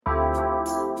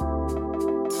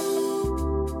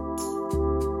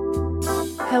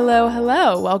Hello,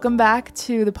 hello. Welcome back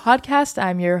to the podcast.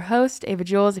 I'm your host, Ava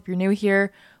Jules. If you're new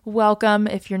here, welcome.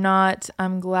 If you're not,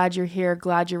 I'm glad you're here,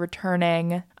 glad you're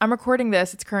returning. I'm recording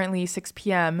this. It's currently 6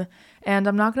 p.m. and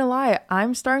I'm not going to lie,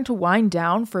 I'm starting to wind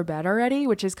down for bed already,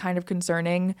 which is kind of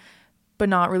concerning, but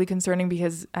not really concerning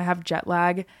because I have jet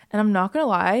lag. And I'm not going to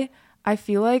lie, I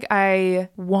feel like I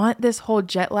want this whole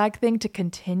jet lag thing to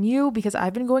continue because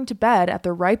I've been going to bed at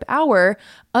the ripe hour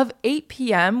of 8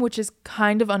 p.m., which is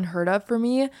kind of unheard of for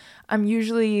me. I'm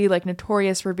usually like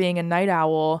notorious for being a night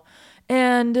owl.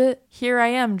 And here I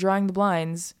am drawing the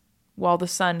blinds while the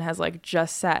sun has like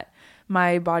just set.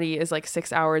 My body is like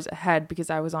 6 hours ahead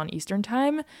because I was on Eastern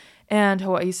time and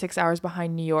Hawaii's 6 hours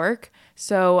behind New York.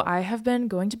 So I have been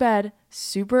going to bed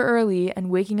super early and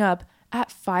waking up at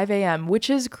 5 a.m., which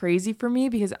is crazy for me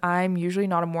because I'm usually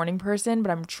not a morning person, but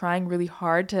I'm trying really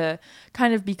hard to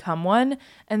kind of become one.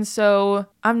 And so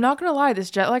I'm not going to lie,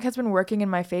 this jet lag has been working in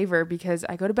my favor because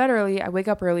I go to bed early, I wake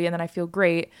up early, and then I feel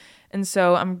great. And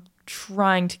so I'm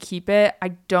trying to keep it. I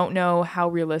don't know how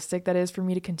realistic that is for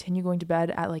me to continue going to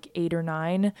bed at like 8 or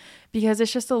 9 because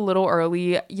it's just a little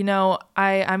early. You know,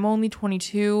 I'm only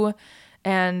 22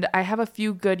 and I have a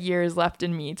few good years left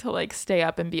in me to like stay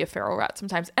up and be a feral rat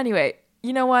sometimes. Anyway,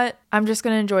 you know what? I'm just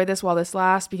going to enjoy this while this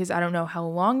lasts because I don't know how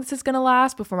long this is going to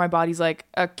last before my body's like,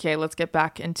 okay, let's get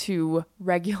back into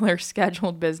regular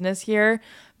scheduled business here.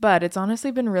 But it's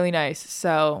honestly been really nice.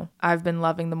 So I've been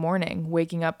loving the morning,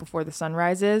 waking up before the sun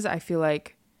rises. I feel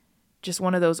like just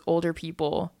one of those older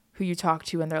people who you talk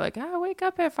to and they're like, I wake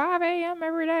up at 5 a.m.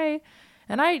 every day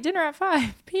and I eat dinner at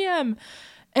 5 p.m.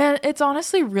 And it's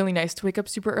honestly really nice to wake up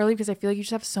super early because I feel like you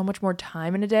just have so much more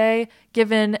time in a day,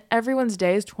 given everyone's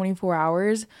day is 24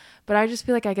 hours. But I just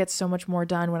feel like I get so much more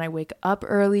done when I wake up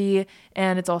early.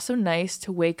 And it's also nice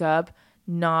to wake up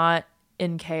not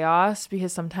in chaos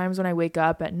because sometimes when I wake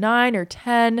up at 9 or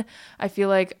 10, I feel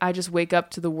like I just wake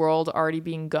up to the world already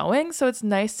being going. So it's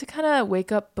nice to kind of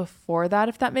wake up before that,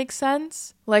 if that makes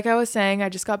sense. Like I was saying, I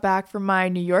just got back from my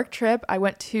New York trip. I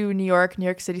went to New York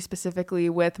City specifically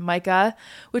with Micah,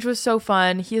 which was so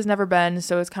fun. He has never been,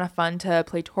 so it's kind of fun to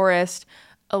play tourist.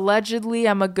 Allegedly,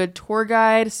 I'm a good tour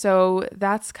guide, so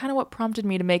that's kind of what prompted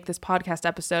me to make this podcast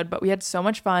episode, but we had so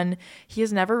much fun. He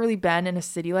has never really been in a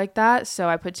city like that, so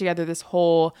I put together this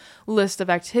whole list of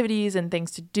activities and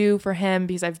things to do for him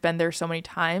because I've been there so many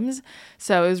times,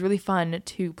 so it was really fun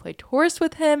to play tourist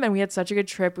with him, and we had such a good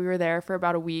trip. We were there for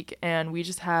about a week, and we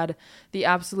just had the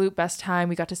absolute best time.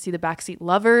 We got to see the Backseat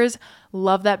Lovers.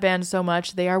 Love that band so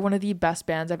much. They are one of the best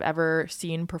bands I've ever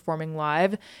seen performing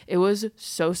live. It was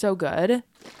so good.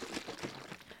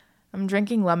 I'm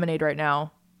drinking lemonade right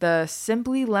now. The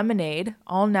Simply Lemonade,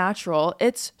 all natural.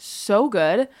 It's so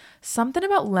good. Something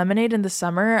about lemonade in the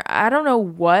summer. I don't know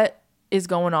what is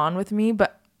going on with me,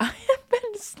 but I have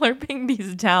been slurping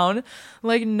these down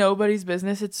like nobody's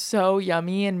business. It's so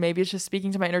yummy, and maybe it's just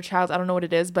speaking to my inner child. I don't know what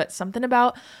it is, but something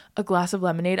about a glass of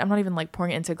lemonade. I'm not even like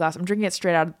pouring it into a glass. I'm drinking it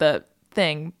straight out of the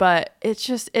thing, but it's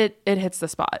just it hits the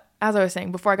spot. As I was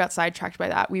saying before I got sidetracked by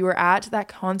that, we were at that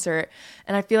concert,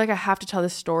 and I feel like I have to tell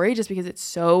this story just because it's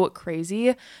so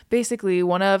crazy. Basically,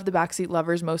 one of the Backseat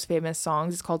Lovers' most famous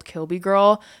songs is called Kilby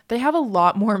Girl. They have a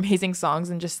lot more amazing songs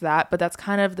than just that, but that's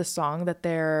kind of the song that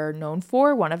they're known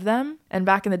for, one of them. And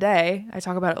back in the day, I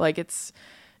talk about it like it's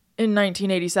in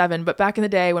 1987, but back in the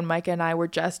day when Micah and I were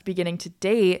just beginning to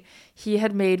date, he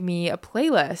had made me a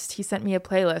playlist. He sent me a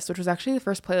playlist, which was actually the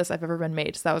first playlist I've ever been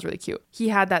made, so that was really cute. He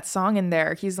had that song in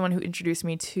there. He's the one who introduced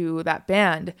me to that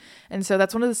band, and so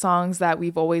that's one of the songs that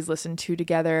we've always listened to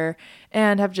together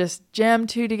and have just jammed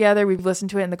to together. We've listened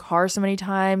to it in the car so many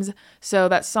times, so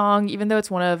that song, even though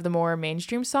it's one of the more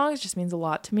mainstream songs, just means a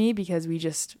lot to me because we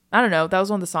just, I don't know, that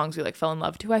was one of the songs we like fell in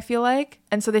love to, I feel like.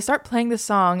 And so they start playing the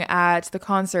song at the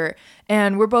concert,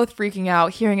 and we're both freaking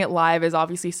out. Hearing it live is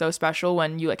obviously so special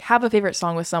when you like have a favorite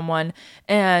song with someone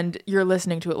and you're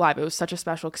listening to it live. It was such a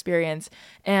special experience,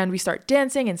 and we start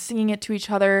dancing and singing it to each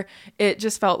other. It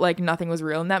just felt like nothing was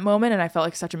real in that moment, and I felt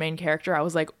like such a main character. I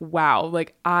was like, wow,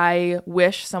 like I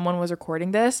wish someone was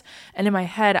recording this. And in my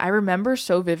head, I remember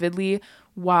so vividly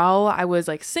while I was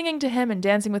like singing to him and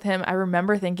dancing with him, I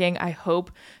remember thinking, I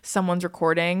hope someone's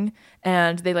recording,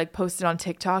 and they like posted on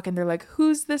TikTok and they're like,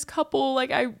 who's this couple? Like,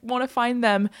 I want to find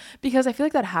them, because I feel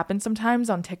like that happens sometimes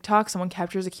on TikTok. Someone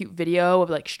captures a cute video of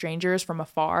like strangers from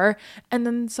afar, and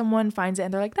then someone finds it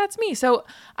and they're like, that's me. So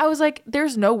I was like,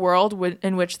 there's no world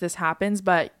in which this happens,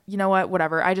 but you know what,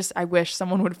 whatever. I wish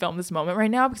someone would film this moment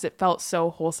right now because it felt so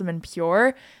wholesome and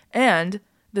pure. And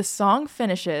The song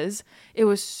finishes. It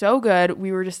was so good.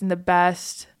 We were just in the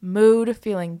best mood,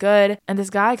 feeling good. And this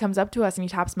guy comes up to us and he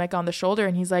taps Micah on the shoulder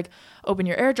and he's like, open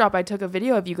your AirDrop. I took a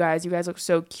video of you guys. You guys look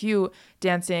so cute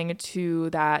dancing to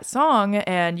that song.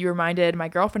 And you reminded my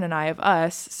girlfriend and I of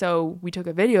us. So we took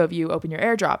a video of you. Open your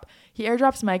AirDrop. He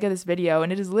AirDrops Micah this video,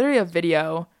 and it is literally a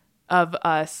video of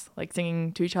us like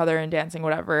singing to each other and dancing,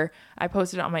 whatever. I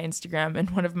posted it on my Instagram in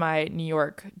one of my New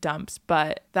York dumps,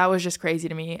 but that was just crazy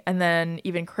to me. And then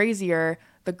even crazier,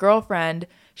 the girlfriend,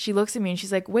 she looks at me and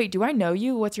she's like, wait, do I know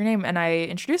you? What's your name? And I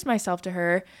introduced myself to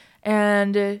her,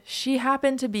 and she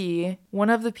happened to be one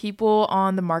of the people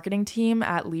on the marketing team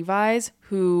at Levi's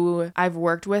who I've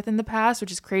worked with in the past,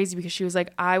 which is crazy because she was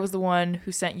like, I was the one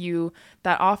who sent you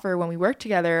that offer when we worked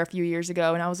together a few years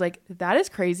ago. And I was like, that is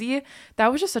crazy. That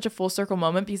was just such a full circle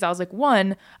moment because I was like,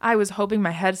 one, I was hoping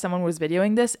my head someone was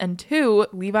videoing this, and two,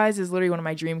 Levi's is literally one of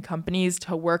my dream companies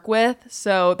to work with.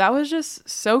 So that was just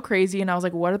so crazy. And I was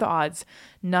like, what are the odds?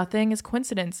 Nothing is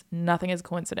coincidence. Nothing is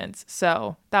coincidence.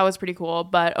 So that was pretty cool.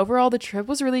 But overall, the trip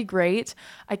was really great.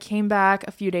 I came back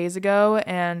a few days ago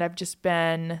and I've just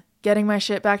been getting my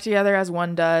shit back together as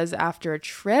one does after a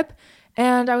trip.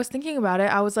 And I was thinking about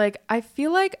it. I was like, I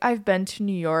feel like I've been to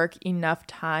New York enough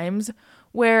times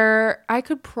where I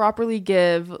could properly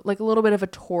give like a little bit of a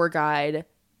tour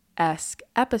guide-esque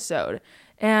episode.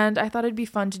 And I thought it'd be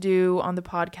fun to do on the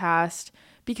podcast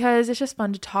because it's just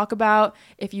fun to talk about.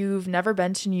 If you've never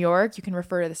been to New York, you can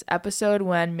refer to this episode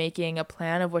when making a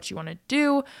plan of what you want to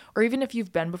do, or even if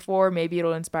you've been before, maybe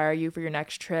it'll inspire you for your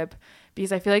next trip,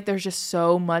 because I feel like there's just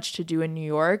so much to do in New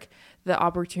York. The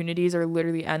opportunities are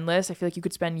literally endless. I feel like you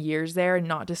could spend years there and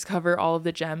not discover all of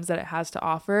the gems that it has to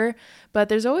offer, but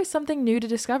there's always something new to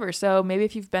discover. So maybe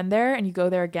if you've been there and you go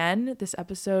there again, this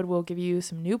episode will give you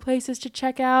some new places to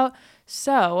check out.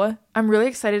 So I'm really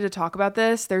excited to talk about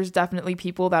this. There's definitely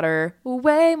people that are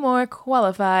way more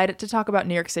qualified to talk about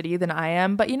New York City than I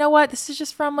am, but you know what? This is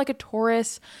just from like a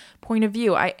tourist point of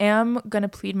view. I am going to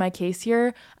plead my case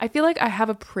here. I feel like I have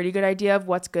a pretty good idea of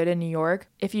what's good in New York.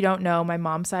 If you don't know, my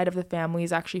mom's side of the family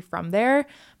is actually from there.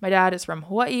 My dad is from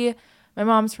Hawaii. My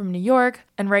mom's from New York,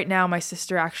 and right now my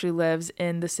sister actually lives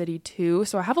in the city too.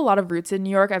 So I have a lot of roots in New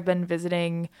York. I've been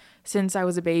visiting since I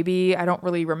was a baby. I don't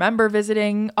really remember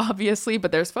visiting, obviously,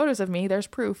 but there's photos of me. There's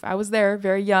proof. I was there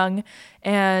very young.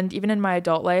 And even in my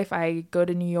adult life, I go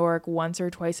to New York once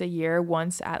or twice a year,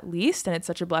 once at least. And it's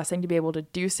such a blessing to be able to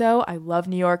do so. I love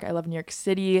New York. I love New York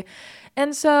City.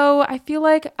 And so I feel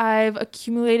like I've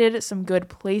accumulated some good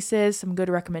places, some good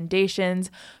recommendations,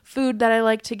 food that I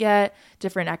like to get,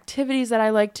 different activities that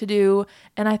I like to do.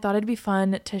 And I thought it'd be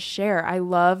fun to share. I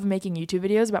love making YouTube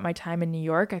videos about my time in New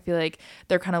York. I feel like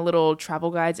they're kind of little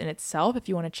travel guides in itself. If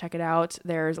you want to check it out,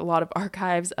 there's a lot of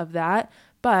archives of that.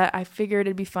 But I figured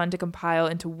it'd be fun to compile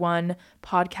into one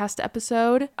podcast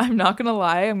episode. I'm not going to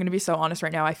lie. I'm going to be so honest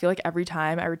right now. I feel like every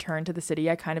time I return to the city,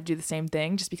 I kind of do the same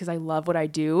thing just because I love what I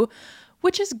do,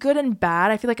 which is good and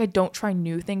bad. I feel like I don't try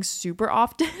new things super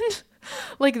often.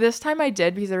 Like this time I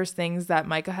did because there was things that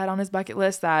Micah had on his bucket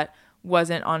list that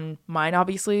wasn't on mine,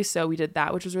 obviously. So we did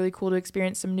that, which was really cool to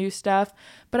experience some new stuff.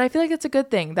 But I feel like it's a good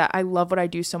thing that I love what I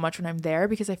do so much when I'm there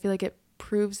because I feel like it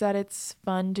proves that it's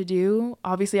fun to do.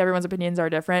 Obviously, everyone's opinions are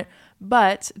different,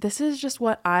 but this is just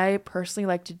what I personally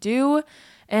like to do.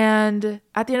 And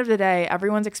at the end of the day,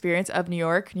 everyone's experience of New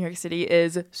York City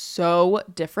is so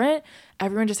different.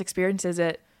 Everyone just experiences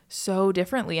it so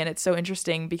differently. And it's so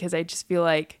interesting because I just feel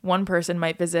like one person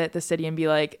might visit the city and be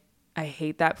like, I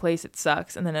hate that place, it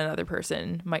sucks. And then another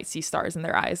person might see stars in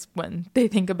their eyes when they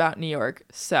think about New York.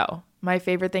 So my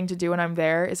favorite thing to do when I'm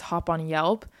there is hop on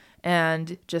Yelp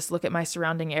and just look at my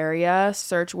surrounding area,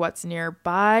 search what's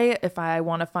nearby. If I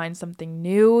want to find something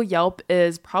new, Yelp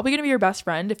is probably going to be your best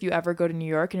friend if you ever go to New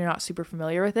York and you're not super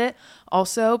familiar with it.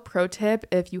 Also, pro tip,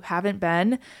 if you haven't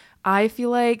been, I feel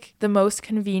like the most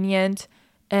convenient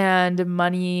and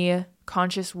money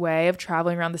conscious way of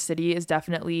traveling around the city is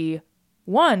definitely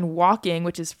one, walking,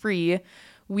 which is free.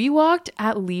 We walked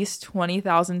at least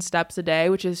 20,000 steps a day,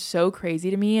 which is so crazy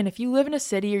to me. And if you live in a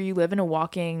city or you live in a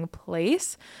walking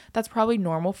place, that's probably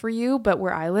normal for you. But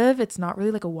where I live, it's not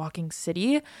really like a walking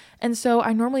city. And so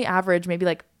I normally average maybe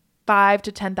like 5,000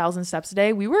 to 10,0000 steps a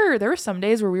day. There were some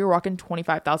days where we were walking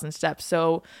 25,000 steps.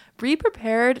 So be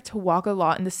prepared to walk a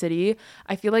lot in the city.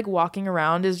 I feel like walking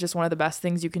around is just one of the best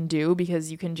things you can do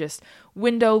because you can just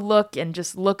window look and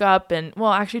just look up and,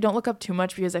 well, actually don't look up too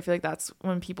much because I feel like that's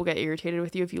when people get irritated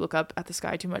with you if you look up at the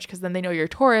sky too much because then they know you're a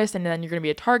tourist and then you're going to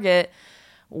be a target,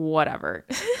 whatever.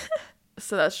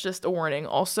 So that's just a warning.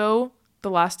 Also, the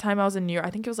last time I was in New York,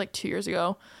 I think it was like 2 years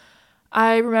ago,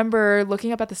 I remember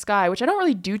looking up at the sky, which I don't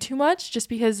really do too much just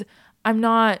because I'm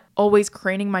not always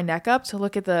craning my neck up to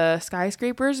look at the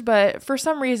skyscrapers, but for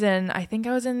some reason, I think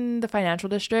I was in the financial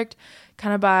district,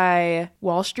 kind of by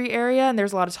Wall Street area, and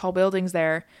there's a lot of tall buildings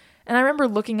there. And I remember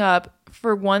looking up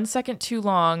for 1 second too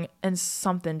long and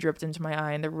something dripped into my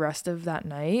eye. And the rest of that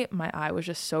night, my eye was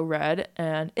just so red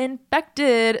and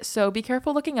infected. So be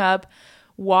careful looking up.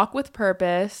 Walk with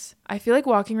purpose. I feel like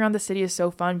walking around the city is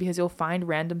so fun because you'll find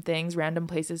random things, random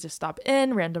places to stop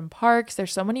in, random parks.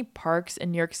 There's so many parks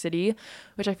in New York City,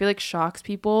 which I feel like shocks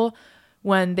people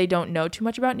when they don't know too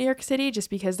much about New York City, just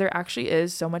because there actually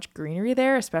is so much greenery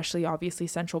there, especially obviously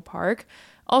Central Park.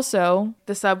 Also,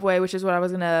 the subway, which is what I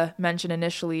was going to mention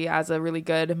initially as a really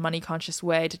good money-conscious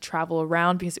way to travel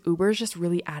around, because Ubers just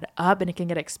really add up and it can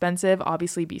get expensive.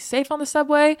 Obviously, be safe on the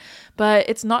subway, but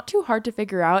it's not too hard to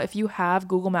figure out. If you have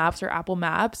Google Maps or Apple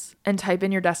Maps and type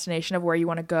in your destination of where you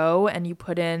want to go and you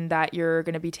put in that you're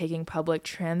going to be taking public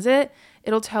transit,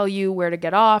 it'll tell you where to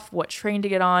get off, what train to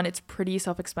get on. It's pretty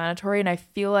self-explanatory, and I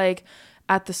feel like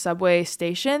at the subway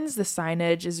stations, the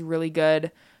signage is really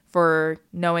good for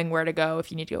knowing where to go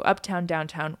if you need to go uptown,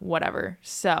 downtown, whatever.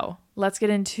 So let's get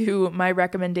into my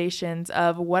recommendations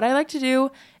of what I like to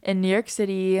do in New York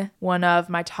City, one of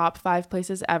my top 5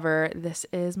 places ever. This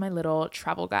is my little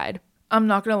travel guide. I'm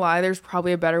not going to lie, there's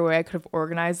probably a better way I could have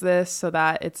organized this so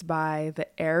that it's by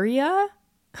the area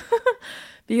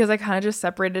because I kind of just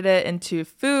separated it into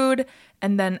food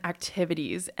and then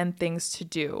activities and things to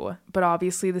do. But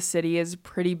obviously the city is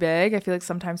pretty big. I feel like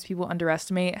sometimes people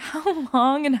underestimate how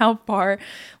long and how far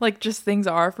like just things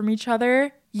are from each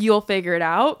other. You'll figure it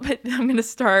out, but I'm going to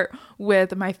start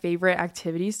with my favorite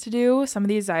activities to do. Some of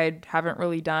these I haven't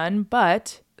really done,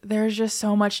 but there's just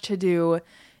so much to do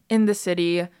in the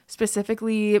city.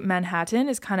 Specifically, Manhattan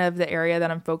is kind of the area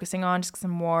that I'm focusing on just because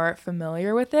I'm more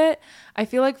familiar with it. I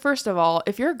feel like, first of all,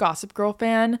 if you're a Gossip Girl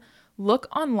fan, look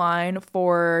online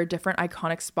for different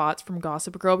iconic spots from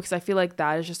Gossip Girl, because I feel like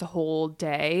that is just a whole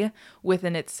day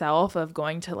within itself of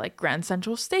going to like Grand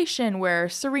Central Station where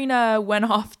Serena went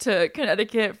off to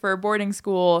Connecticut for boarding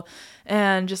school,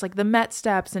 and just like the Met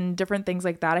steps and different things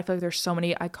like that. I feel like there's so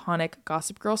many iconic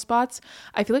Gossip Girl spots.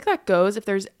 I feel like that goes if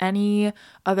there's any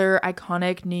other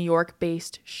iconic New York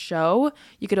based show,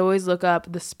 you could always look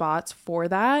up the spots for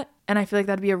that. And I feel like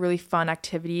that'd be a really fun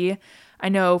activity. I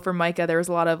know for Micah, there was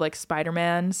a lot of like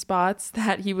Spider-Man spots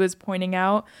that he was pointing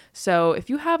out. So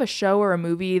if you have a show or a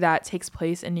movie that takes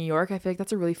place in New York, I feel like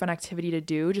that's a really fun activity to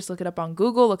do. Just look it up on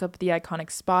Google, look up the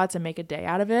iconic spots and make a day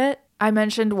out of it. I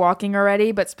mentioned walking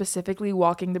already, but specifically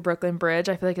walking the Brooklyn Bridge,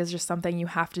 I feel like is just something you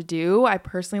have to do. I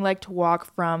personally like to walk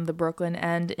from the Brooklyn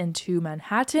end into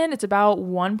Manhattan. It's about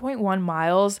 1.1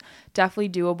 miles, definitely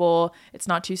doable. It's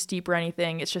not too steep or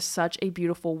anything. It's just such a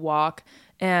beautiful walk.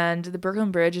 And the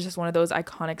Brooklyn Bridge is just one of those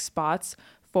iconic spots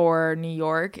for New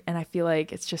York, and I feel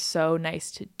like it's just so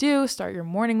nice to do. Start your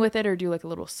morning with it or do like a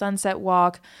little sunset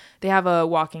walk. They have a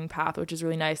walking path, which is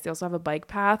really nice. They also have a bike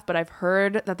path, but I've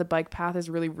heard that the bike path is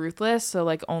really ruthless, so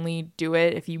like only do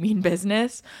it if you mean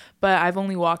business. But I've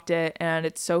only walked it and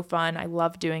it's so fun. I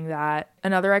love doing that.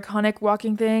 Another iconic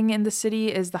walking thing in the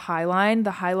city is the High Line.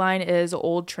 The High Line is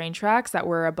old train tracks that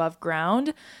were above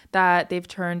ground that they've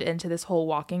turned into this whole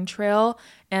walking trail,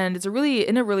 and it's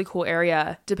in a really cool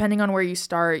area. Depending on where you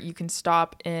start, you can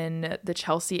stop in the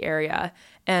Chelsea area,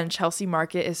 and Chelsea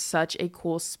Market is such a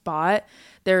cool spot.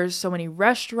 There's so many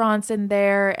restaurants in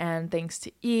there and things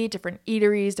to eat, different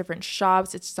eateries, different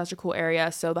shops. It's such a cool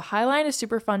area. So the High Line is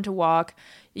super fun to walk.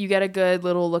 You get a good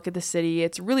little look at the city.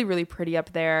 It's really, really pretty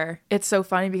up there. It's so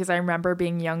funny because I remember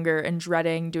being younger and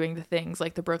dreading doing the things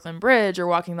like the Brooklyn Bridge or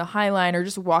walking the High Line or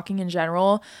just walking in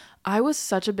general. I was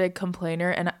such a big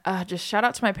complainer, and just shout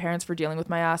out to my parents for dealing with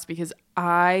my ass because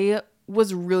I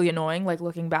was really annoying, like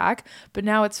looking back. But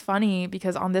now it's funny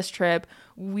because on this trip,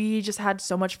 we just had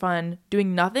so much fun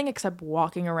doing nothing except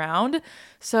walking around.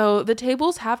 So the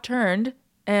tables have turned,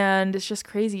 and it's just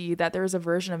crazy that there was a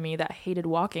version of me that hated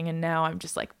walking, and now I'm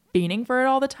just like fiending for it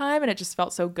all the time, and it just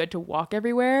felt so good to walk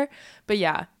everywhere. But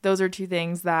yeah, those are two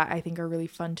things that I think are really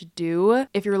fun to do.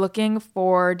 If you're looking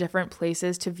for different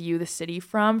places to view the city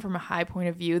from a high point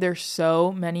of view, there's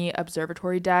so many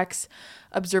observatory decks,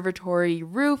 observatory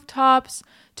rooftops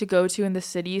to go to in the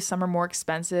city. Some are more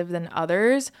expensive than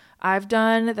others. I've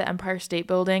done the Empire State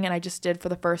Building, and I just did for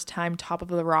the first time Top of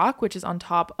the Rock, which is on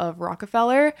top of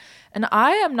Rockefeller. And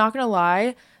I am not gonna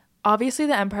lie, obviously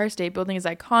the Empire State Building is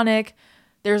iconic.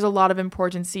 There's a lot of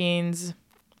important scenes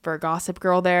for Gossip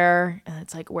Girl there, and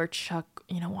it's like where Chuck,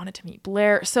 wanted to meet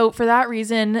Blair. So for that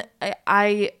reason,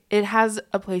 it has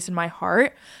a place in my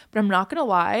heart. But I'm not gonna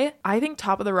lie, I think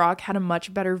Top of the Rock had a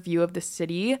much better view of the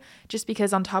city, just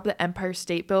because on top of the Empire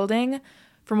State Building,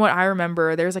 from what I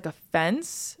remember, there's like a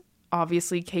fence,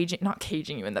 obviously not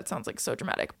caging you in. That sounds like so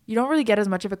dramatic. You don't really get as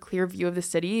much of a clear view of the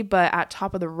city, but at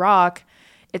Top of the Rock,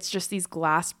 it's just these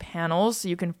glass panels so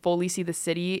you can fully see the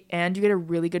city and you get a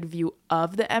really good view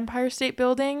of the Empire State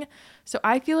Building. So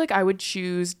I feel like I would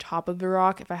choose Top of the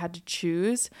Rock if I had to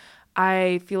choose.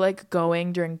 I feel like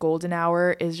going during golden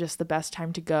hour is just the best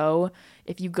time to go.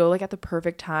 If you go like at the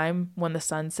perfect time when the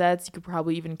sun sets, you could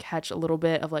probably even catch a little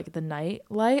bit of like the night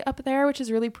light up there, which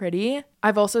is really pretty.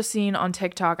 I've also seen on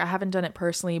TikTok, I haven't done it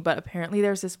personally, but apparently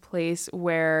there's this place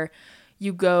where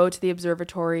you go to the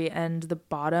observatory and the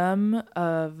bottom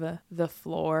of the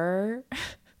floor,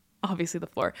 obviously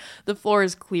the floor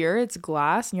is clear, it's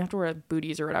glass, and you have to wear like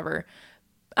booties or whatever.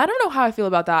 I don't know how I feel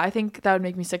about that. I think that would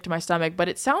make me sick to my stomach, but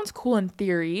it sounds cool in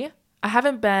theory. I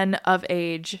haven't been of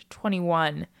age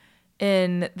 21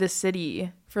 in the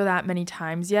city for that many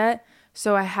times yet,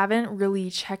 so I haven't really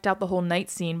checked out the whole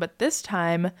night scene, but this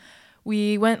time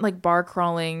we went like bar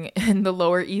crawling in the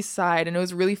Lower East Side and it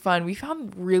was really fun. We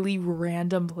found really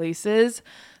random places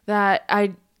that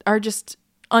are just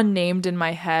unnamed in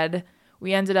my head.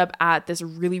 We ended up at this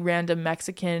really random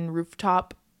Mexican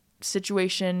rooftop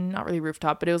situation, not really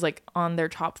rooftop, but it was like on their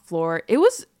top floor. It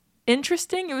was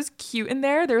interesting. It was cute in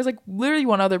there. There was like literally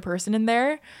one other person in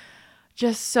there.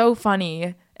 Just so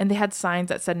funny. And they had signs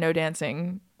that said no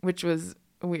dancing, which was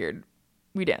weird.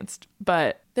 We danced,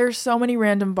 but there's so many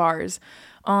random bars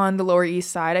on the Lower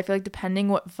East Side. I feel like depending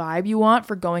what vibe you want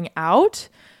for going out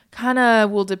kind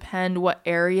of will depend what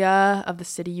area of the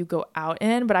city you go out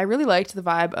in, but I really liked the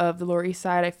vibe of the Lower East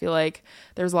Side. I feel like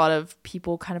there's a lot of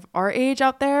people kind of our age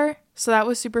out there, so that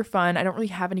was super fun. I don't really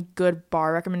have any good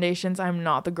bar recommendations. I'm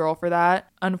not the girl for that.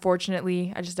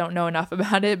 Unfortunately, I just don't know enough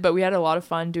about it, but we had a lot of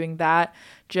fun doing that,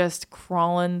 just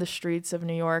crawling the streets of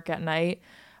New York at night.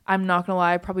 I'm not gonna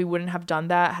lie, I probably wouldn't have done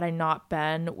that had I not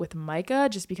been with Micah,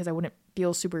 just because I wouldn't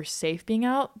feel super safe being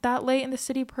out that late in the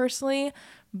city personally.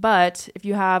 But if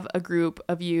you have a group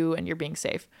of you and you're being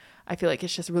safe, I feel like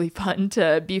it's just really fun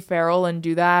to be feral and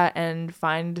do that and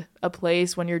find a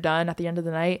place when you're done at the end of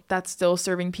the night that's still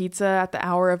serving pizza at the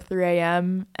hour of 3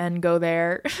 a.m. and go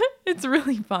there. It's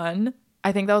really fun.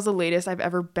 I think that was the latest I've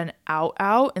ever been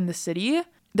out in the city.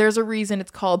 There's a reason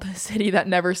it's called the city that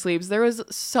never sleeps. There was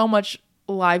so much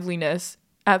liveliness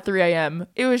at 3 a.m.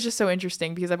 It was just so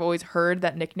interesting because I've always heard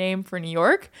that nickname for New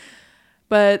York,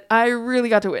 but I really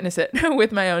got to witness it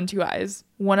with my own two eyes.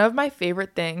 One of my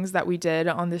favorite things that we did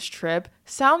on this trip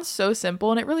sounds so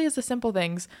simple, and it really is the simple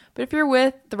things, but if you're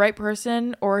with the right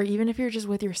person, or even if you're just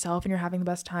with yourself and you're having the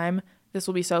best time, this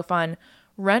will be so fun.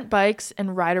 Rent bikes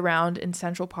and ride around in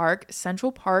Central Park.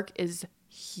 Central Park is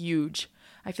huge.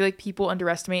 I feel like people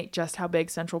underestimate just how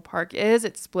big Central Park is.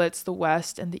 It splits the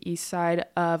west and the east side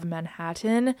of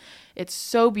Manhattan. It's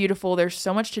so beautiful. There's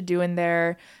so much to do in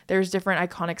there. There's different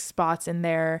iconic spots in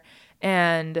there.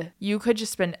 And you could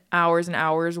just spend hours and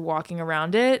hours walking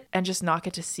around it and just not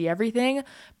get to see everything.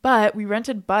 But we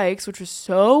rented bikes, which was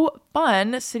so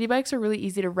fun. City bikes are really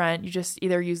easy to rent. You just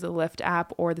either use the Lyft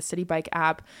app or the City Bike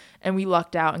app. And we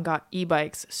lucked out and got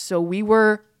e-bikes. So we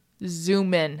were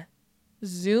zooming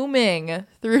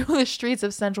through the streets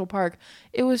of Central Park.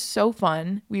 It was so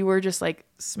fun. We were just like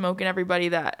smoking everybody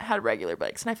that had regular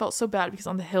bikes. And I felt so bad because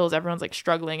on the hills, everyone's like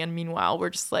struggling. And meanwhile, we're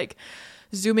just like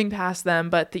zooming past them.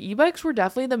 But the e-bikes were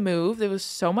definitely the move. It was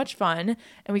so much fun.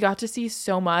 And we got to see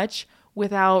so much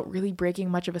without really breaking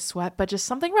much of a sweat. But just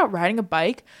something about riding a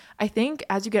bike. I think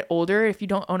as you get older, if you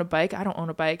don't own a bike, I don't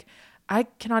own a bike. I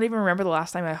cannot even remember the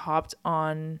last time I hopped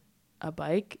on a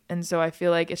bike, and so I feel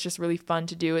like it's just really fun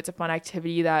to do. It's a fun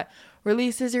activity that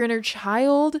releases your inner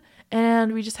child,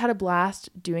 and we just had a blast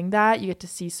doing that. You get to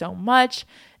see so much,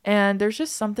 and there's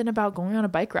just something about going on a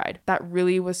bike ride that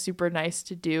really was super nice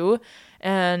to do.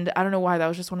 And I don't know why, that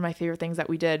was just one of my favorite things that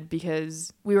we did,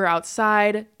 because we were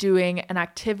outside doing an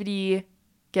activity,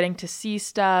 getting to see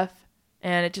stuff,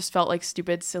 and it just felt like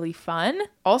stupid, silly fun.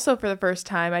 Also, for the first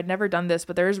time, I'd never done this,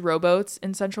 but there's rowboats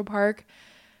in Central Park.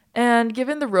 And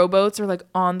given the rowboats are like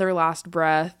on their last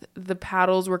breath, the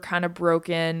paddles were kind of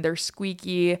broken, they're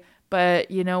squeaky, but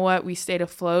you know what? We stayed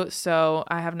afloat, so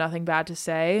I have nothing bad to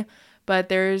say. But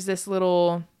there's this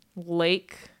little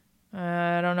lake,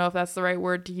 I don't know if that's the right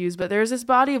word to use, but there's this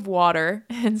body of water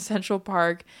in Central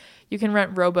Park. You can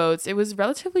rent rowboats. It was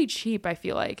relatively cheap, I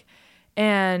feel like.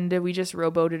 And we just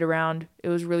rowboated around. It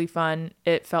was really fun.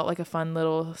 It felt like a fun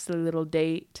little, silly little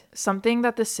date. Something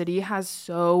that the city has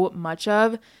so much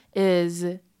of is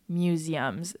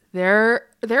museums. There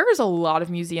is a lot of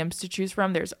museums to choose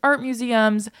from. There's art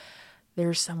museums.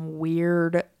 There's some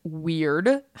weird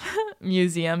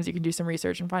museums. You can do some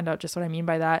research and find out just what I mean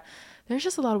by that. There's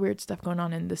just a lot of weird stuff going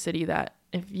on in the city that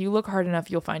If you look hard enough,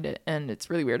 you'll find it, and it's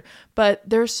really weird. But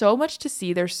there's so much to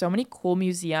see. There's so many cool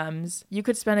museums. You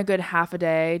could spend a good half a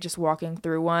day just walking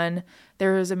through one.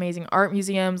 There's amazing art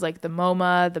museums like the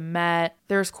MoMA, the Met.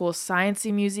 There's cool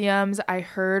sciencey museums. I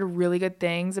heard really good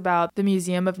things about the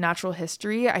Museum of Natural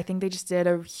History. I think they just did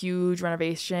a huge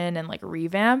renovation and like a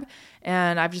revamp,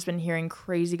 and I've just been hearing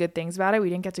crazy good things about it. We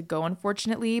didn't get to go,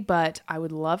 unfortunately, but I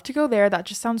would love to go there. That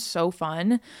just sounds so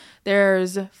fun.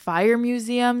 There's fire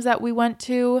museums that we went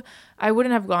to. I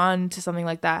wouldn't have gone to something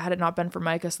like that had it not been for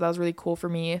Micah, so that was really cool for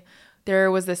me.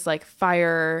 There was this like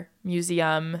fire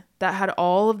museum that had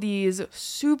all of these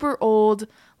super old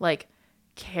like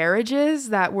carriages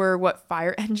that were what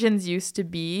fire engines used to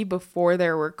be before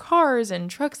there were cars and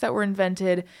trucks that were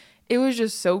invented. It was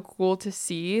just so cool to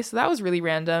see. So that was really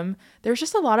random. There's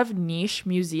just a lot of niche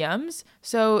museums.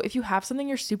 So if you have something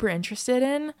you're super interested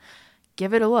in,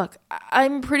 give it a look.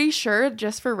 I'm pretty sure,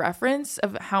 just for reference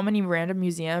of how many random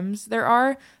museums there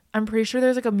are, I'm pretty sure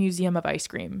there's like a museum of ice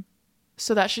cream.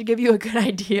 So that should give you a good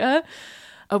idea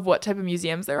of what type of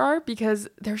museums there are, because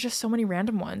there's just so many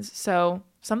random ones. So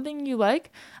something you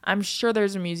like, I'm sure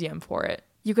there's a museum for it.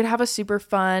 You could have a super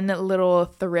fun little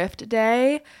thrift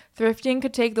day. Thrifting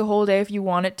could take the whole day if you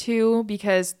want it to,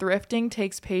 because thrifting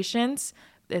takes patience.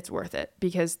 It's worth it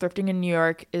because thrifting in New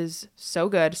York is so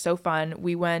good, so fun.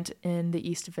 We went in the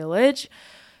East Village.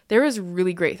 There was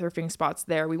really great thrifting spots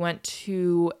there. We went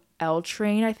to L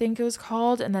Train, I think it was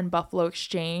called, and then Buffalo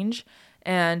Exchange.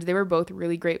 And they were both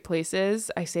really great places.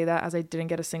 I say that as I didn't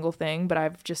get a single thing, but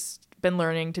I've just been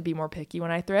learning to be more picky when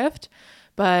I thrift.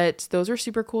 But those were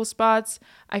super cool spots.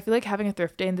 I feel like having a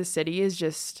thrift day in the city is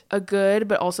just a good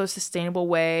but also sustainable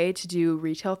way to do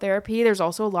retail therapy. There's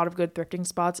also a lot of good thrifting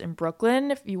spots in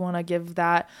Brooklyn if you want to give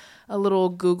that a little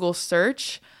Google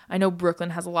search. I know Brooklyn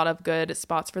has a lot of good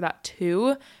spots for that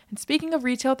too. And speaking of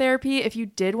retail therapy, if you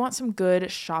did want some good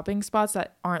shopping spots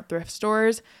that aren't thrift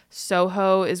stores,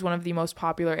 Soho is one of the most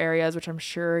popular areas, which I'm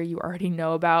sure you already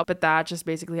know about, but that just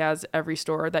basically has every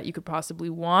store that you could possibly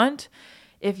want.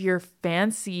 If you're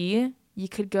fancy, you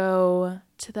could go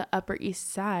to the Upper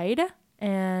East Side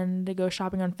and go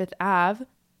shopping on Fifth Ave.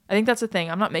 I think that's the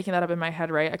thing. I'm not making that up in my head,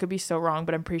 right? I could be so wrong,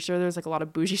 but I'm pretty sure there's like a lot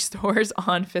of bougie stores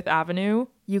on Fifth Avenue.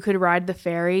 You could ride the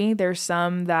ferry. There's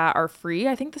some that are free.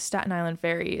 I think the Staten Island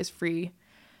ferry is free.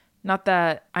 Not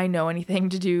that I know anything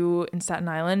to do in Staten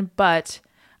Island, but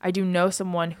I do know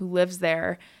someone who lives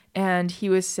there, and he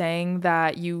was saying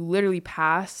that you literally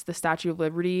pass the Statue of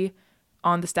Liberty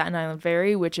on the Staten Island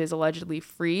ferry, which is allegedly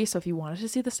free. So if you wanted to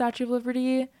see the Statue of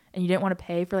Liberty and you didn't want to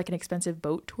pay for like an expensive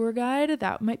boat tour guide,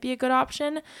 that might be a good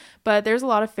option. But there's a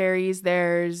lot of ferries.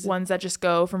 There's ones that just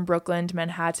go from Brooklyn to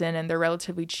Manhattan, and they're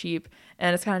relatively cheap,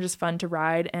 and it's kind of just fun to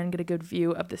ride and get a good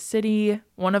view of the city.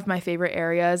 One of my favorite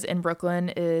areas in Brooklyn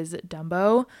is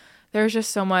Dumbo. There's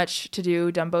just so much to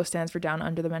do. Dumbo stands for Down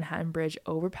Under the Manhattan Bridge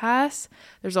Overpass.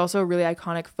 There's also a really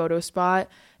iconic photo spot,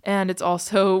 and it's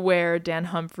also where Dan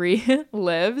Humphrey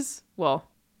lives. Well,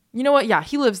 you know what? Yeah,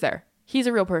 he lives there. He's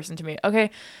a real person to me.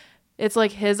 Okay, it's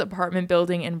like his apartment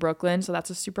building in Brooklyn, so that's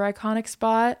a super iconic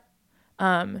spot.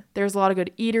 There's a lot of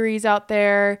good eateries out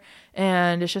there,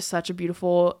 and it's just such a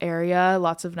beautiful area.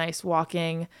 Lots of nice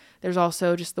walking. There's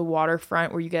also just the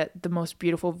waterfront where you get the most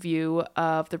beautiful view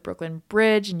of the Brooklyn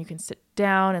Bridge, and you can sit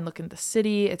down and look into the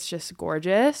city. It's just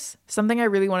gorgeous. Something I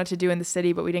really wanted to do in the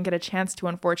city, but we didn't get a chance to,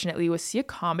 unfortunately, was see a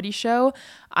comedy show.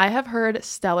 I have heard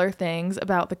stellar things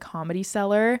about the Comedy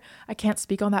Cellar. I can't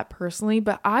speak on that personally,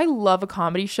 but I love a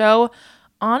comedy show.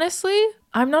 Honestly,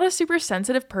 I'm not a super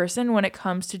sensitive person when it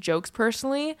comes to jokes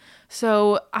personally,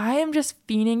 so I am just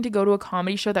fiending to go to a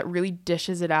comedy show that really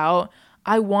dishes it out.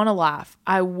 I want to laugh.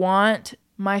 I want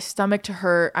my stomach to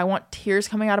hurt. I want tears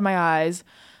coming out of my eyes.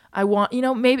 I want,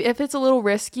 maybe if it's a little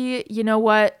risky, you know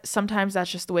what? Sometimes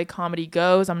that's just the way comedy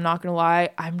goes. I'm not going to lie.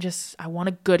 I want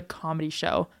a good comedy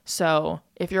show. So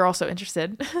if you're also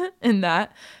interested in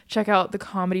that, check out the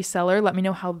Comedy Cellar. Let me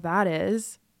know how that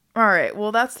is. All right,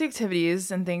 well, that's the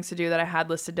activities and things to do that I had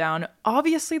listed down.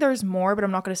 Obviously, there's more, but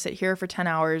I'm not going to sit here for 10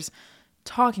 hours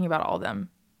talking about all of them.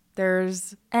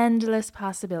 There's endless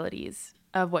possibilities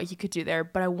of what you could do there,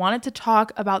 but I wanted to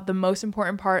talk about the most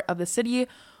important part of the city,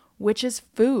 which is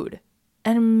food.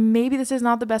 And maybe this is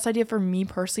not the best idea for me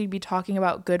personally to be talking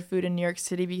about good food in New York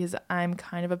City because I'm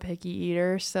kind of a picky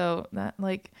eater, so that,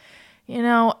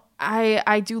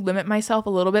 I do limit myself a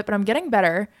little bit, but I'm getting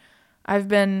better. I've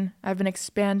been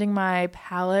expanding my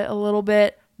palate a little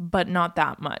bit, but not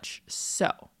that much.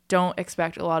 So don't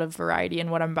expect a lot of variety in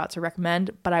what I'm about to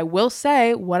recommend. But I will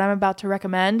say what I'm about to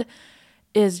recommend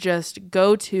is just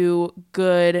go to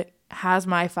good, has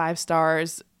my 5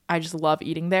 stars. I just love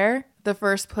eating there. The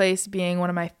first place being one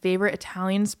of my favorite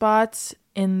Italian spots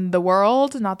in the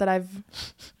world. Not that I've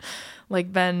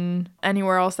like been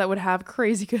anywhere else that would have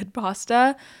crazy good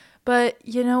pasta, but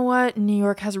you know what? New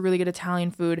York has really good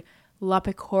Italian food. La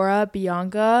Pecora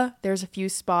Bianca. There's a few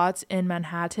spots in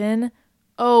Manhattan.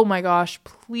 Oh my gosh,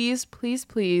 please, please,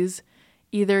 please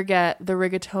either get the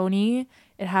rigatoni.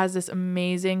 It has this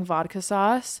amazing vodka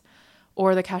sauce,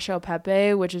 or the cacio e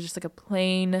pepe, which is just like a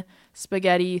plain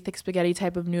spaghetti, thick spaghetti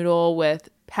type of noodle with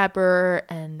pepper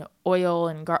and oil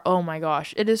and oh my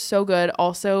gosh, it is so good.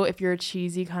 Also, if you're a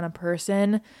cheesy kind of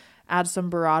person, add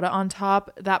some burrata on top.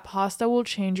 That pasta will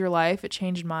change your life. It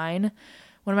changed mine.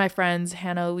 One of my friends,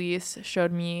 Hannah Elise,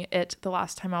 showed me it the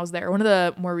last time I was there, one of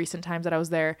the more recent times that I was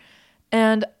there.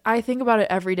 And I think about it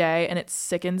every day, and it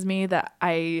sickens me that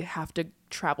I have to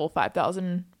travel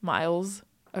 5,000 miles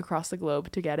across the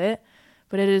globe to get it.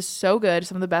 But it is so good,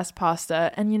 some of the best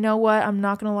pasta. And you know what? I'm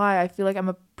not going to lie. I feel like I'm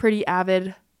a pretty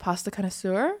avid pasta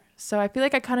connoisseur. So I feel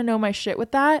like I kind of know my shit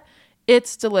with that.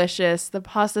 It's delicious. The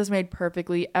pasta is made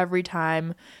perfectly every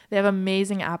time. They have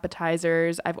amazing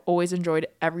appetizers. I've always enjoyed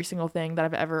every single thing that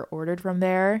I've ever ordered from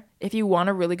there. If you want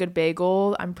a really good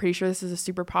bagel, I'm pretty sure this is a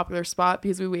super popular spot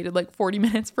because we waited like 40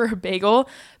 minutes for a bagel.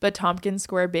 But Tompkins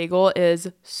Square Bagel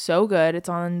is so good. It's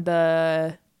on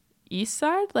the east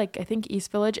side, like I think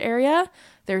East Village area.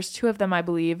 There's 2 of them, I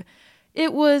believe.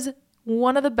 It was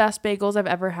one of the best bagels I've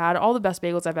ever had. All the best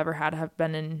bagels I've ever had have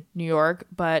been in New York,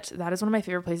 but that is one of my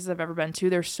favorite places I've ever been to.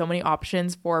 There's so many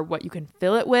options for what you can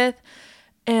fill it with,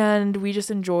 and we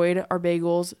just enjoyed our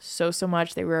bagels so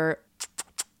much. They were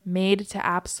made to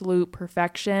absolute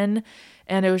perfection,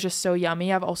 and it was just so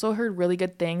yummy. I've also heard really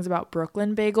good things about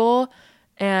Brooklyn Bagel,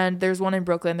 and there's one in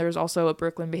Brooklyn. There's also a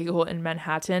Brooklyn Bagel in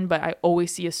Manhattan, but I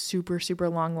always see a super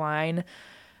long line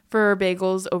for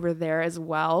bagels over there as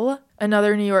well.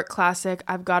 Another New York classic,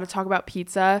 I've got to talk about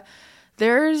pizza.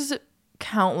 There's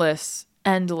countless,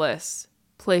 endless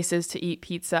places to eat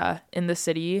pizza in the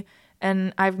city,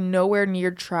 and I've nowhere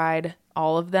near tried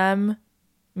all of them.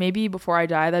 Maybe before I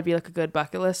die, that'd be like a good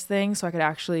bucket list thing, so I could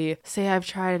actually say I've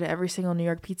tried every single New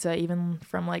York pizza, even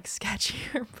from like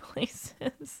sketchier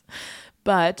places.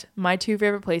 But my 2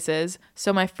 favorite places.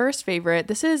 So my first favorite,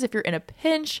 this is if you're in a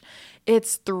pinch,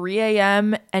 it's 3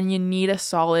 a.m. and you need a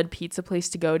solid pizza place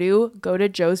to go to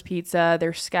Joe's Pizza.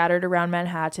 They're scattered around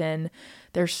Manhattan.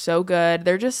 They're so good.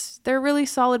 They're a really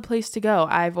solid place to go.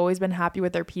 I've always been happy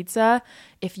with their pizza.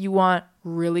 If you want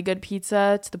really good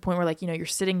pizza to the point where like, you know, you're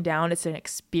sitting down, it's an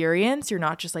experience. You're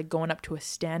not just like going up to a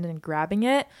stand and grabbing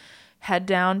it. Head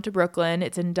down to Brooklyn.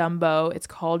 It's in Dumbo. It's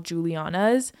called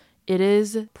Juliana's. It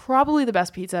is probably the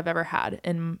best pizza I've ever had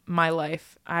in my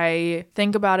life. I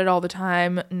think about it all the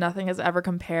time. Nothing has ever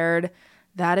compared.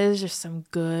 That is just some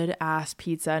good ass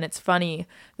pizza. And it's funny,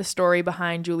 the story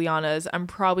behind Juliana's. I'm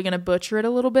probably going to butcher it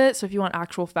a little bit. So if you want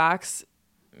actual facts,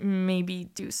 maybe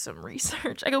do some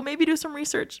research. Maybe do some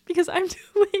research because I'm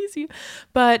too lazy.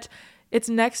 But it's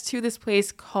next to this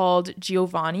place called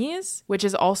Giovanni's, which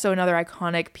is also another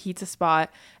iconic pizza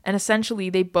spot. And essentially,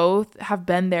 they both have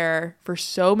been there for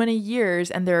so many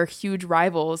years, and they're huge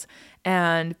rivals.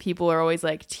 And people are always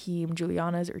like, Team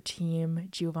Giuliana's or Team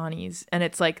Giovanni's. And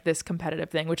it's like this competitive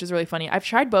thing, which is really funny. I've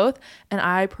tried both, and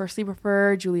I personally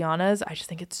prefer Giuliana's. I just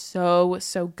think it's so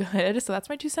good. So that's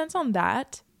my 2 cents on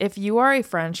that. If you are a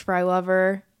French fry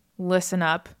lover, listen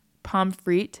up. Pommes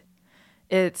frites.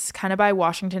 It's kind of by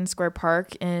Washington Square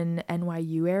Park in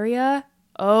NYU area.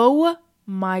 Oh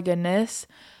my goodness.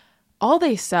 All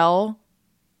they sell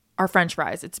are French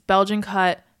fries. It's Belgian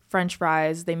cut French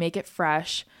fries. They make it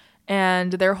fresh.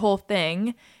 And their whole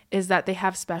thing is that they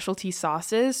have specialty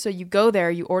sauces. So you go there,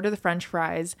 you order the French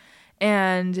fries,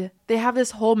 and they have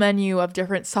this whole menu of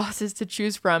different sauces to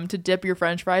choose from to dip your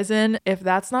French fries in. If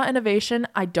that's not innovation,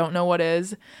 I don't know what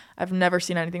is. I've never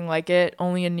seen anything like it.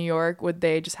 Only in New York would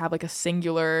they just have like a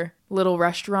singular little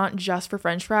restaurant just for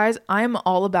French fries. I'm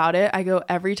all about it. I go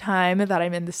every time that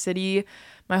I'm in the city.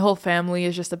 My whole family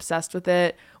is just obsessed with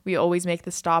it. We always make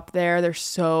the stop there. There's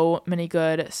so many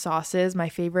good sauces. My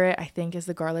favorite, I think, is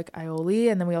the garlic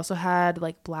aioli. And then we also had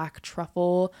like black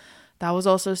truffle. That was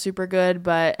also super good,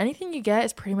 but anything you get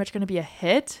is pretty much going to be a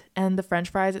hit, and the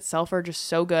French fries itself are just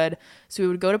so good. So we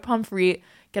would go to Pommes frites,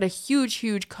 get a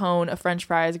huge cone of French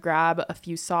fries, grab a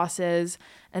few sauces,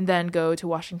 and then go to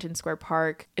Washington Square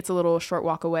Park. It's a little short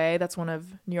walk away. That's one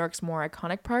of New York's more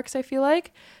iconic parks, I feel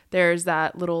like. There's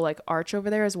that little like arch over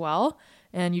there as well,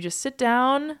 and you just sit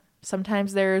down.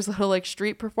 Sometimes there's little like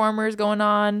street performers going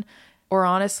on, or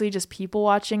honestly, just people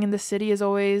watching in the city is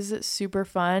always super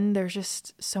fun. There's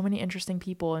just so many interesting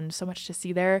people and so much to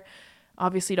see there.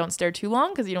 Obviously don't stare too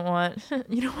long because you don't want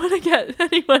to get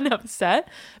anyone upset.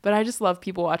 But I just love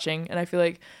people watching, and I feel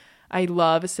like I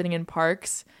love sitting in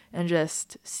parks and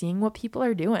just seeing what people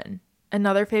are doing.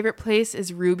 Another favorite place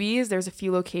is Ruby's. There's a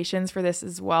few locations for this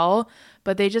as well,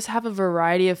 but they just have a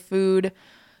variety of food.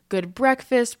 Good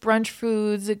breakfast, brunch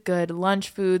foods, good lunch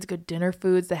foods, good dinner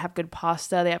foods. They have good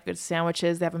pasta. They have good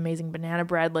sandwiches. They have amazing banana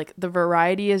bread. Like, the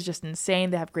variety is just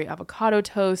insane. They have great avocado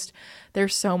toast.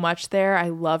 There's so much there. I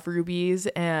love Ruby's,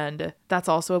 and that's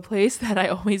also a place that I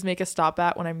always make a stop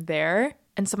at when I'm there.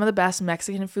 And some of the best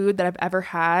Mexican food that I've ever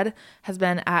had has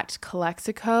been at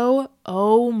Calexico.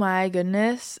 Oh my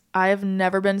goodness. I have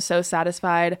never been so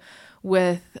satisfied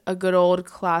with a good old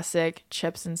classic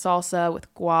chips and salsa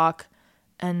with guac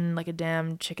and like a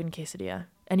damn chicken quesadilla.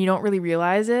 And you don't really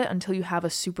realize it until you have a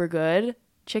super good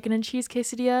chicken and cheese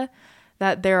quesadilla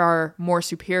that there are more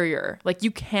superior. Like, you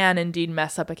can indeed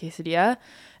mess up a quesadilla.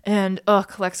 And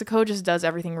Calexico just does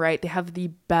everything right. They have the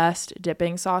best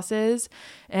dipping sauces,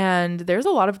 and there's a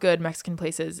lot of good Mexican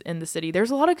places in the city. There's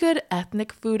a lot of good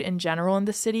ethnic food in general in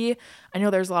the city. I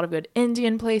know there's a lot of good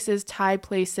Indian places, Thai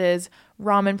places,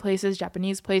 ramen places,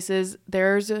 Japanese places.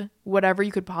 There's whatever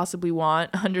you could possibly want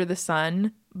under the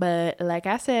sun. But like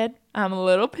I said, I'm a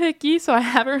little picky, so I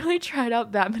haven't really tried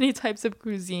out that many types of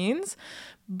cuisines.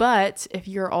 But if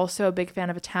you're also a big fan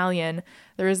of Italian,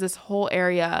 there is this whole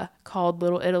area called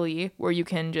Little Italy where you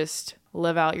can just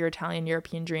live out your Italian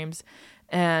European dreams.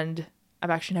 And I've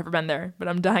actually never been there, but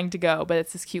I'm dying to go. But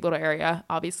it's this cute little area,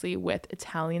 obviously, with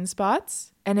Italian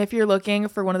spots. And if you're looking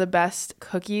for one of the best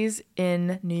cookies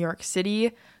in New York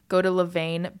City, go to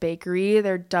Levain Bakery.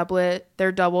 Their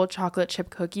double chocolate chip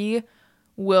cookie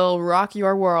will rock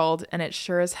your world, and it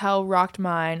sure as hell rocked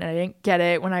mine, and I didn't get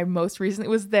it when I most recently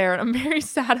was there, and I'm very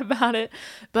sad about it.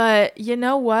 But you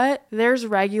know what? There's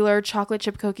regular chocolate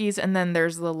chip cookies, and then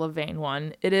there's the Levain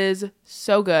one. It is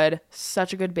so good.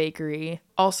 Such a good bakery.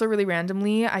 Also, really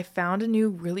randomly, I found a new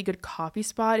really good coffee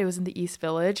spot. It was in the East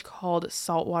Village called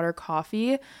Saltwater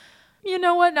Coffee. You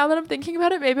know what? Now that I'm thinking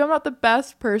about it, maybe I'm not the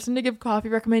best person to give coffee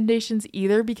recommendations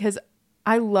either, because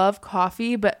I love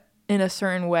coffee, but in a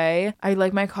certain way. I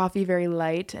like my coffee very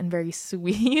light and very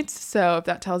sweet. So if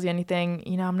that tells you anything,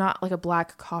 I'm not like a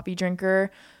black coffee drinker.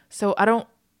 So I don't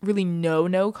really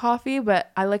know coffee,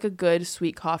 but I like a good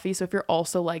sweet coffee. So if you're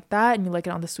also like that and you like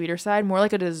it on the sweeter side, more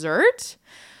like a dessert,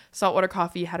 Saltwater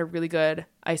Coffee had a really good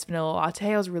iced vanilla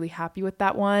latte. I was really happy with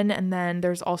that one. And then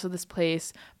there's also this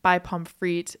place by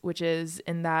Pomfret, which is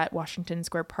in that Washington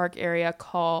Square Park area,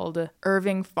 called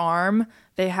Irving Farm.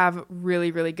 They have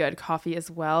really, really good coffee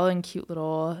as well, and cute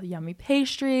little yummy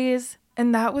pastries.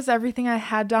 And that was everything I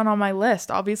had down on my list.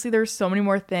 Obviously, there's so many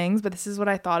more things, but this is what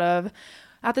I thought of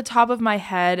at the top of my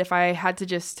head. If I had to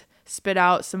just spit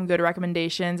out some good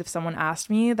recommendations if someone asked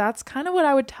me, that's kind of what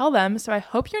I would tell them. So I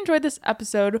hope you enjoyed this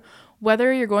episode.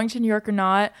 Whether you're going to New York or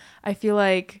not, I feel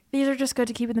like these are just good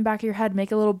to keep in the back of your head.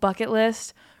 Make a little bucket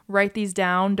list, write these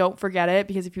down, don't forget it,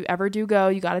 because if you ever do go,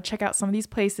 you got to check out some of these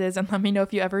places, and let me know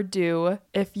if you ever do.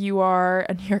 If you are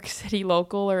a New York City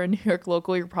local or a New York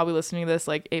local, you're probably listening to this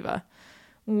like, Ava,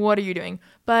 what are you doing?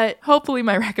 But hopefully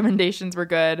my recommendations were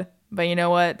good. But you know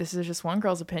what? This is just one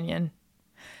girl's opinion.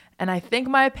 And I think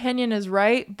my opinion is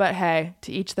right, but hey,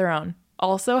 to each their own.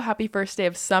 Also, happy first day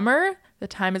of summer. The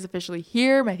time is officially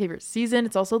here, my favorite season.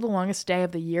 It's also the longest day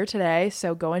of the year today,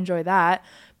 so go enjoy that.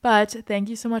 But thank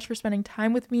you so much for spending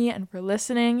time with me and for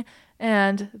listening.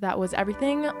 And that was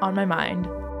everything on my mind.